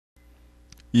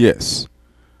Yes,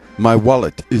 my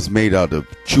wallet is made out of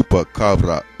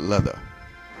chupacabra leather.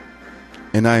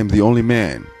 And I am the only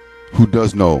man who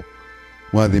does know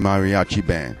why the mariachi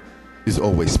band is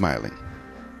always smiling.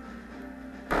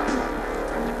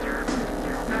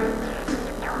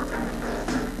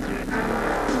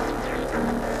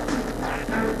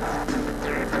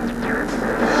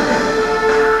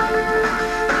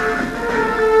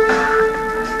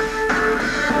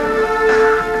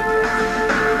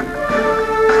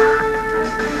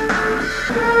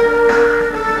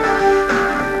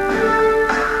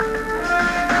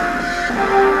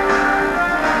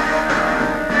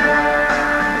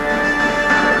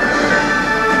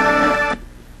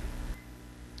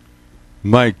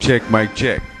 Mic check, mic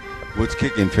check. What's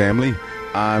kicking, family?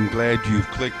 I'm glad you've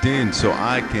clicked in so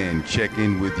I can check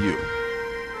in with you.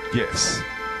 Yes,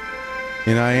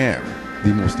 and I am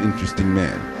the most interesting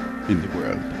man in the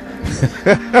world.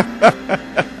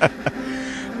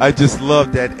 I just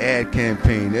love that ad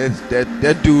campaign.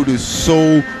 That dude is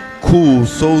so cool,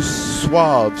 so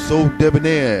suave, so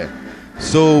debonair,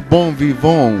 so bon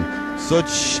vivant,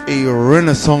 such a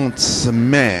renaissance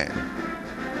man.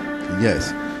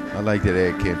 Yes, I like that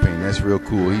ad campaign. That's real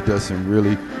cool. He does some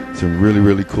really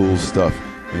cool stuff.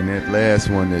 And that last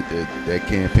one, that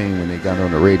campaign when they got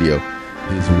on the radio,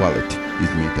 his wallet is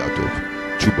made out of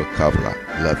chupacabra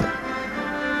leather.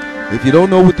 If you don't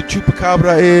know what the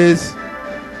chupacabra is,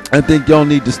 I think y'all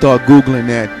need to start Googling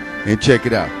that and check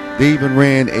it out. They even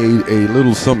ran a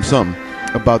little something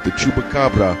about the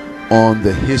chupacabra on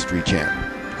the History Channel.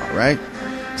 All right?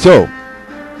 So,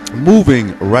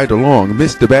 moving right along,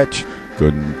 Mr. Batch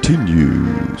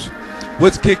continues.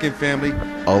 What's kicking, family?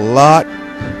 A lot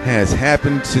has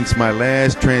happened since my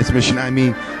last transmission.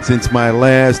 Since my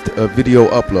last video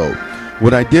upload.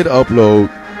 What I did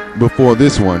upload before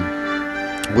this one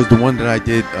was the one that I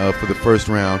did for the first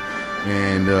round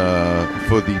and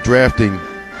for the drafting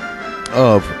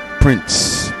of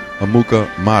Prince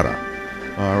Amuka Mara.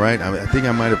 All right, I think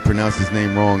I might have pronounced his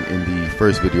name wrong in the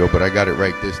first video, but I got it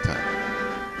right this time.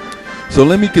 So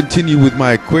let me continue with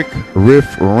my quick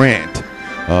riff rant,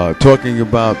 talking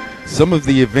about some of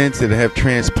the events that have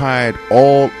transpired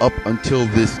all up until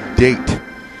this date.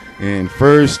 And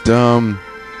first,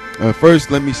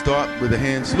 let me start with a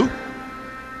hand salute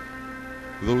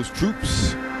for those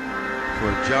troops for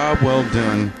a job well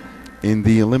done in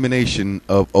the elimination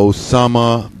of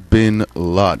Osama bin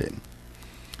Laden.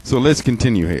 So let's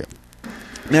continue here.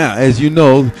 Now, as you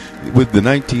know, with the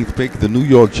 19th pick, the New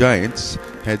York Giants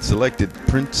had selected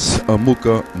Prince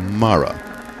Amuka Mara.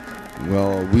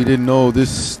 Well, we didn't know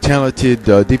this talented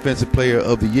defensive player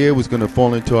of the year was going to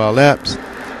fall into our laps.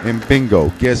 And bingo,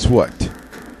 guess what?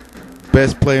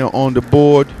 Best player on the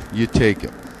board, you take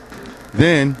him.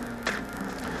 Then,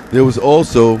 there was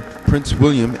also Prince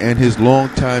William and his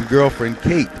longtime girlfriend,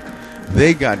 Kate.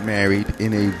 They got married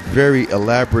in a very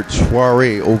elaborate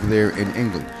soiree over there in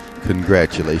England.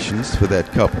 Congratulations for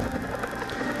that couple.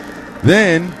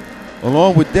 Then,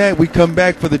 along with that, we come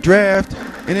back for the draft,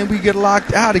 and then we get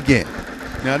locked out again.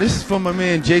 Now, this is from my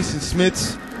man Jason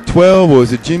Smith's 12, or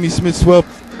is it Jimmy Smith's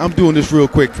 12? I'm doing this real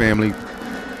quick, family.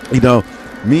 You know,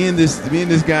 me and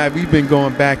this guy, we've been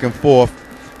going back and forth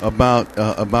about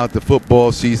the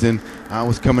football season. I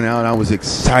was coming out, I was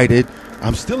excited.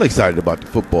 I'm still excited about the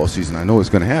football season. I know it's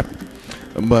going to happen.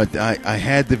 But I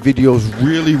had the videos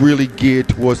really geared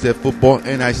towards that football,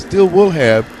 and I still will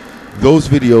have those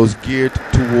videos geared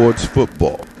towards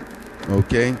football.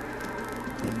 Okay?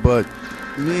 But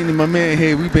me and my man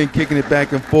here, we've been kicking it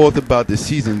back and forth about the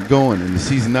season going and the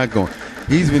season not going.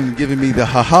 He's been giving me the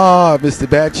ha-ha, Mr.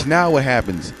 Batch. Now what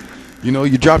happens? You know,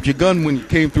 you dropped your gun when you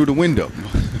came through the window.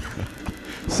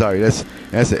 Sorry, that's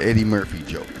an Eddie Murphy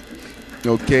joke.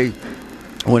 Okay?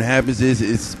 What happens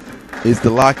is the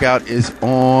lockout is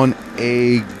on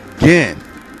again.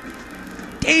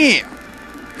 Damn!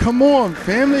 Come on,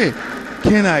 family.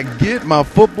 Can I get my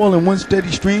football in one steady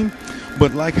stream?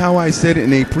 But like how I said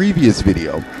in a previous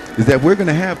video, is that we're going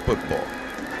to have football.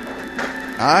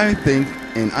 I think,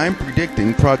 and I'm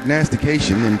predicting,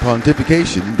 prognostication and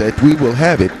pontification, that we will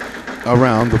have it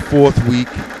around the fourth week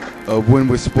of when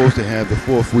we're supposed to have the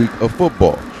fourth week of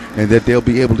football. And that they'll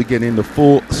be able to get in the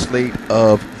full slate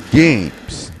of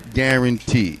games.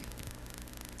 Guaranteed.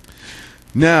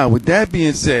 Now, with that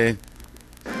being said,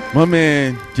 my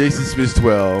man Jason Smith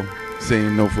 12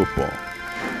 saying no football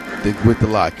with the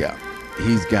lockout.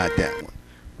 He's got that one.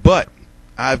 But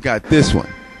I've got this one.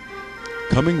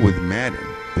 Coming with Madden,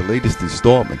 the latest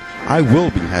installment, I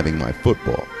will be having my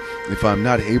football. If I'm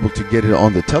not able to get it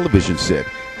on the television set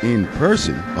in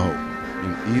person,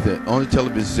 either on the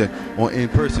television set or in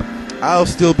person, I'll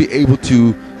still be able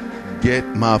to get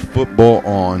my football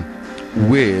on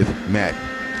with Madden?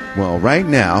 Well, right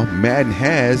now, Madden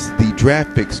has the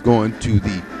draft picks going to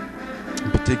the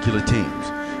particular teams.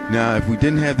 Now, if we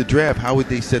didn't have the draft, how would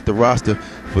they set the roster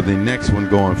for the next one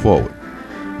going forward?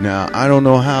 Now, I don't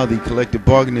know how the collective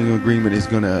bargaining agreement is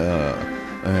going to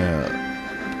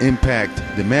impact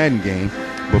the Madden game,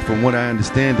 but from what I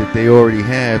understand, that they already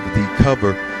have the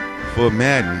cover for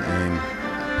Madden, and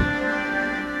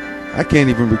I can't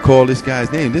even recall this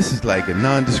guy's name. This is like a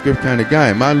nondescript kind of guy.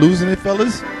 Am I losing it,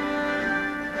 fellas?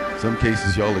 Some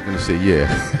cases, y'all are going to say, yeah.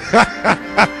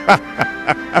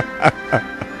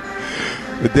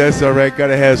 But that's all right. Got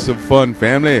to have some fun,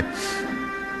 family.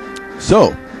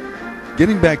 So,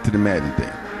 getting back to the Madden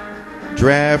thing.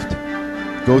 Draft,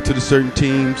 go to the certain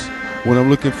teams. What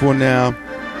I'm looking for now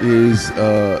is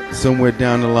somewhere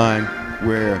down the line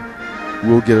where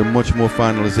we'll get a much more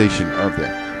finalization of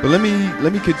that. But let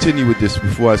me continue with this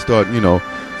before I start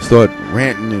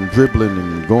ranting and dribbling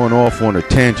and going off on a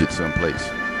tangent someplace.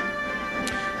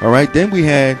 All right, then we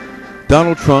had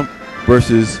Donald Trump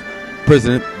versus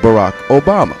President Barack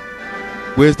Obama.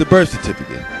 Where's the birth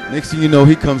certificate? Next thing you know,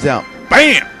 he comes out,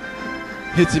 bam!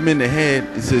 Hits him in the head.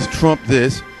 It says Trump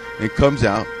this, and comes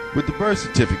out with the birth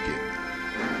certificate.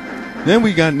 Then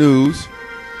we got news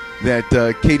that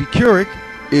Katie Couric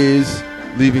is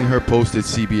leaving her post at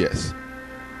CBS.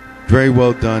 Very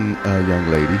well done, young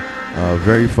lady.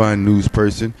 Very fine news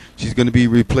person. She's going to be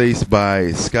replaced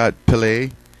by Scott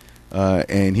Pillay,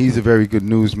 and he's a very good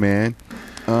newsman.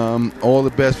 All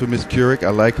the best for Miss Couric. I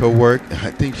like her work.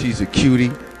 I think she's a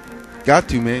cutie. Got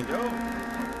to, man.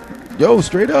 Yo,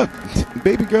 straight up.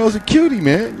 Baby girl's a cutie,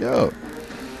 man. Yo.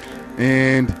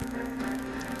 And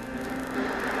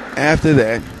after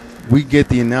that, we get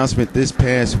the announcement this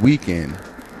past weekend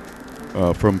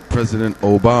from President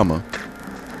Obama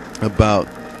about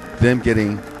them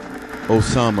getting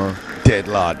Osama dead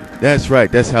Laden. That's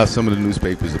right. That's how some of the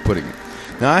newspapers are putting it.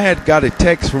 Now, I had got a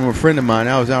text from a friend of mine.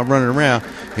 I was out running around.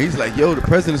 He's like, yo, the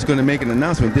president's going to make an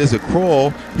announcement. There's a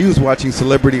crawl. He was watching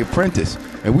Celebrity Apprentice.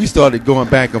 And we started going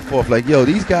back and forth like, yo,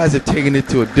 these guys have taken it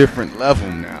to a different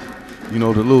level now. You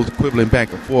know, the little quibbling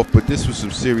back and forth. But this was some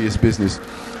serious business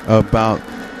about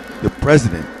the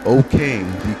president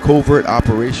okaying the covert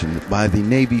operation by the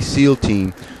Navy SEAL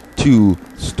team to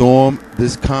storm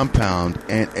this compound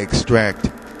and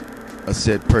extract a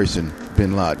said person,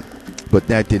 bin Laden. But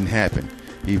that didn't happen.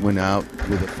 He went out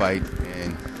with a fight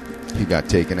and he got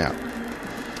taken out.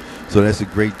 So that's a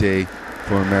great day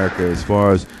for America as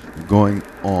far as going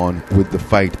on with the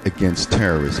fight against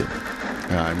terrorism.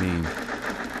 I mean,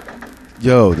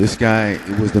 yo, this guy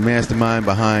was the mastermind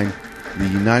behind the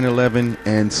 9/11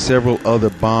 and several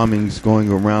other bombings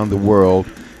going around the world.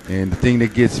 And the thing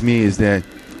that gets me is that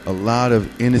a lot of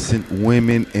innocent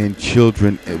women and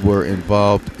children were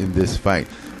involved in this fight.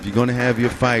 If you're going to have your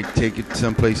fight, take it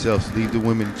someplace else. Leave the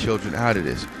women and children out of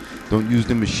this. Don't use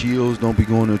them as shields. Don't be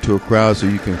going into a crowd so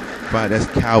you can fight. That's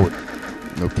coward.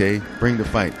 Okay? Bring the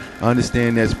fight. I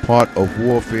understand that's part of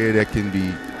warfare that can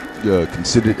be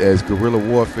considered as guerrilla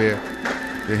warfare.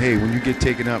 But hey, when you get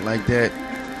taken out like that,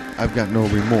 I've got no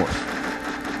remorse.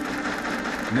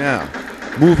 Now,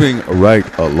 moving right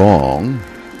along,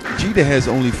 Jeter has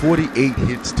only 48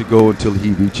 hits to go until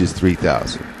he reaches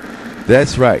 3,000.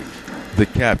 That's right. The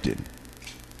captain,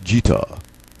 Jeter,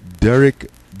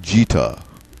 Derek Jeter,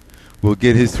 will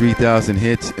get his 3,000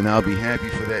 hits, and I'll be happy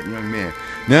for that young man.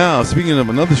 Now, speaking of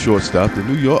another shortstop,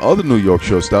 the other New York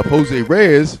shortstop, Jose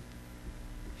Reyes,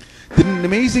 did an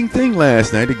amazing thing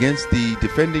last night against the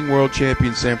defending world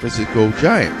champion San Francisco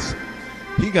Giants.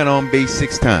 He got on base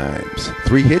 6 times,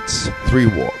 3 hits, 3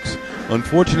 walks.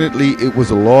 Unfortunately, it was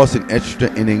a loss in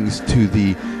extra innings to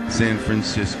the San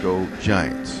Francisco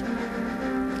Giants.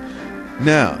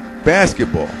 Now,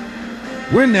 basketball.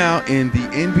 We're now in the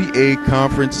NBA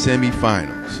Conference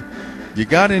semifinals. You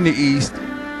got in the East,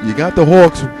 you got the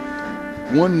Hawks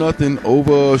 1-0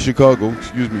 over Chicago.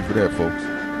 Excuse me for that, folks.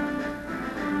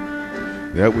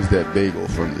 That was that bagel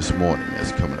from this morning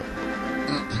that's coming up.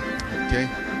 Okay.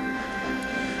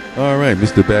 All right,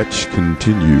 Mr. Batch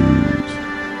continues.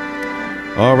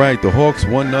 All right, the Hawks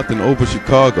 1-0 over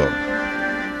Chicago.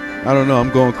 I don't know,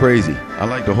 I'm going crazy. I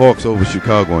like the Hawks over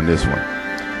Chicago on this one.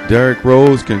 Derrick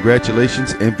Rose,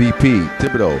 congratulations, MVP.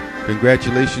 Thibodeau,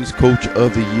 congratulations, Coach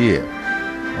of the Year.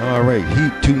 All right,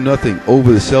 Heat 2-0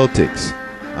 over the Celtics.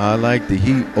 I like the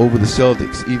Heat over the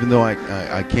Celtics, even though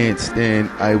I can't stand,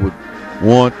 I would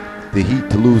want the Heat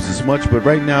to lose as much. But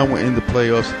right now we're in the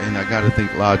playoffs, and I got to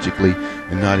think logically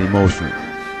and not emotionally.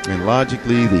 And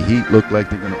logically, the Heat look like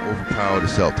they're going to overpower the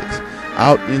Celtics.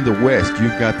 Out in the West,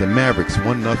 you've got the Mavericks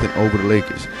 1-0 over the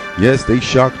Lakers. Yes, they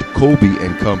shocked Kobe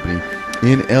and company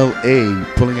in L.A.,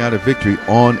 pulling out a victory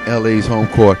on L.A.'s home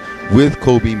court with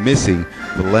Kobe missing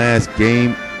the last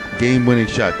game-winning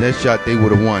shot. That shot they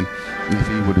would have won if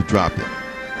he would have dropped it.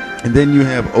 And then you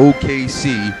have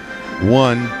OKC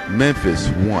 1, Memphis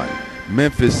 1.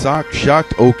 Memphis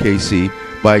shocked OKC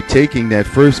by taking that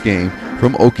first game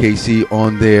from OKC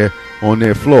on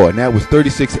their floor, and that was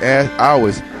 36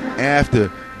 hours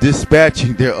after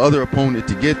dispatching their other opponent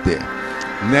to get there.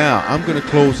 Now I'm going to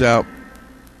close out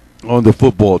on the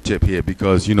football tip here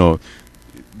because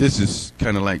this is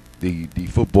kind of like the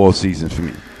football season for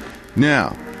me.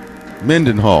 Now,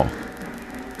 Mendenhall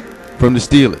from the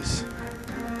Steelers.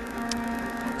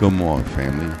 Come on,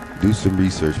 family, do some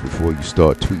research before you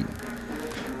start tweeting.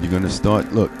 You're going to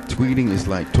start, look, tweeting is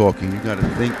like talking. You got to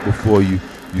think before you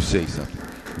say something.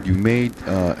 You made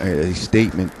a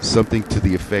statement, something to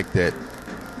the effect that,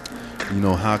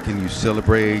 how can you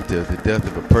celebrate the death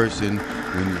of a person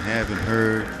when you haven't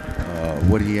heard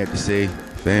what he had to say?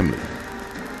 Family,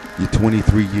 you're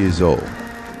 23 years old.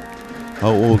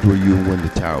 How old were you when the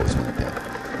towers went down?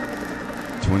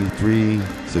 23,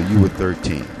 so you were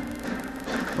 13.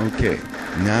 Okay,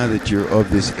 now that you're of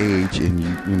this age and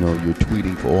you're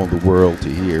tweeting for all the world to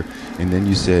hear, and then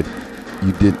you said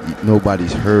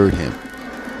nobody's heard him.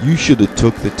 You should have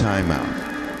took the time out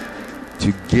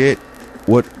to get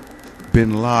what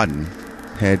bin Laden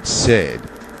had said,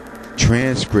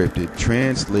 transcripted,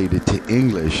 translated to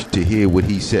English to hear what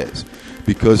he says.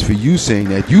 Because for you saying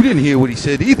that, you didn't hear what he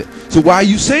said either. So why are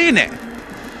you saying that?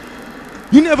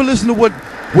 You never listened to what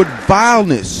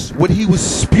vileness, what he was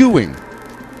spewing.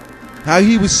 How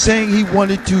he was saying he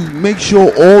wanted to make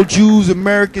sure all Jews,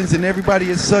 Americans, and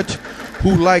everybody as such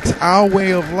who likes our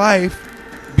way of life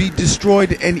be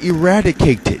destroyed and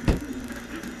eradicated.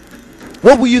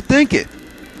 What were you thinking?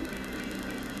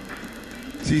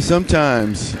 See,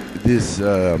 sometimes this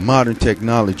modern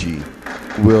technology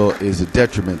is a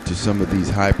detriment to some of these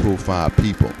high-profile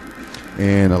people.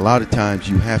 And a lot of times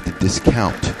you have to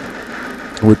discount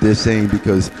what they're saying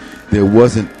because there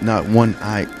wasn't not one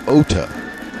iota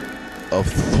of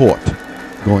thought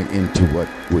going into what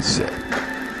was said.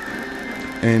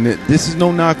 And this is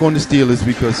no knock on the Steelers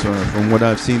because from what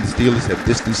I've seen, the Steelers have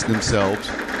distanced themselves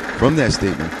from that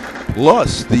statement.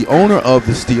 Plus, the owner of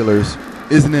the Steelers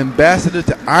is an ambassador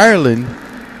to Ireland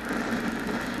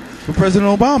for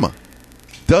President Obama.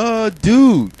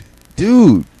 Dude.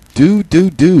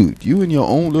 You in your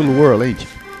own little world, ain't you?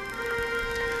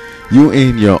 You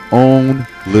in your own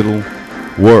little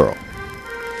world.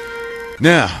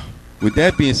 Now, with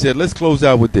that being said, let's close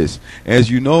out with this. As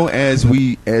you know, as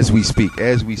we speak.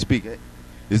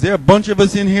 Is there a bunch of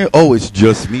us in here? Oh, it's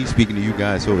just me speaking to you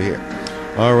guys over here.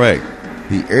 All right.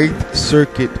 The 8th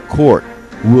Circuit Court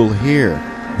will hear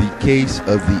the case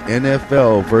of the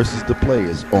NFL versus the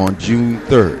players on June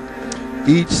 3rd.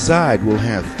 Each side will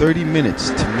have 30 minutes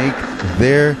to make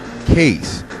their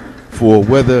case for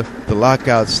whether the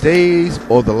lockout stays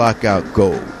or the lockout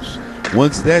goes.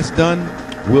 Once that's done,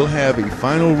 we'll have a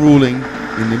final ruling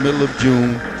in the middle of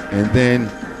June, and then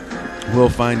we'll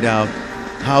find out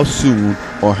how soon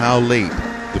or how late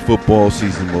the football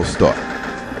season will start.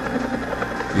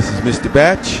 This is Mr.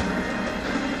 Batch.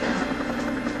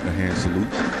 A hand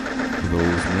salute to those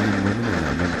men and women in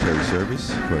our military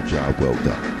service for a job well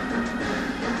done.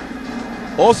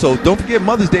 Also, don't forget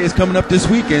Mother's Day is coming up this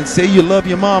weekend. Say you love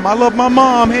your mom. I love my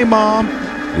mom. Hey, Mom.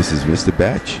 This is Mr.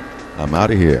 Batch. I'm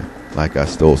out of here like I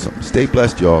stole something. Stay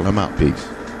blessed, y'all. I'm out. Peace.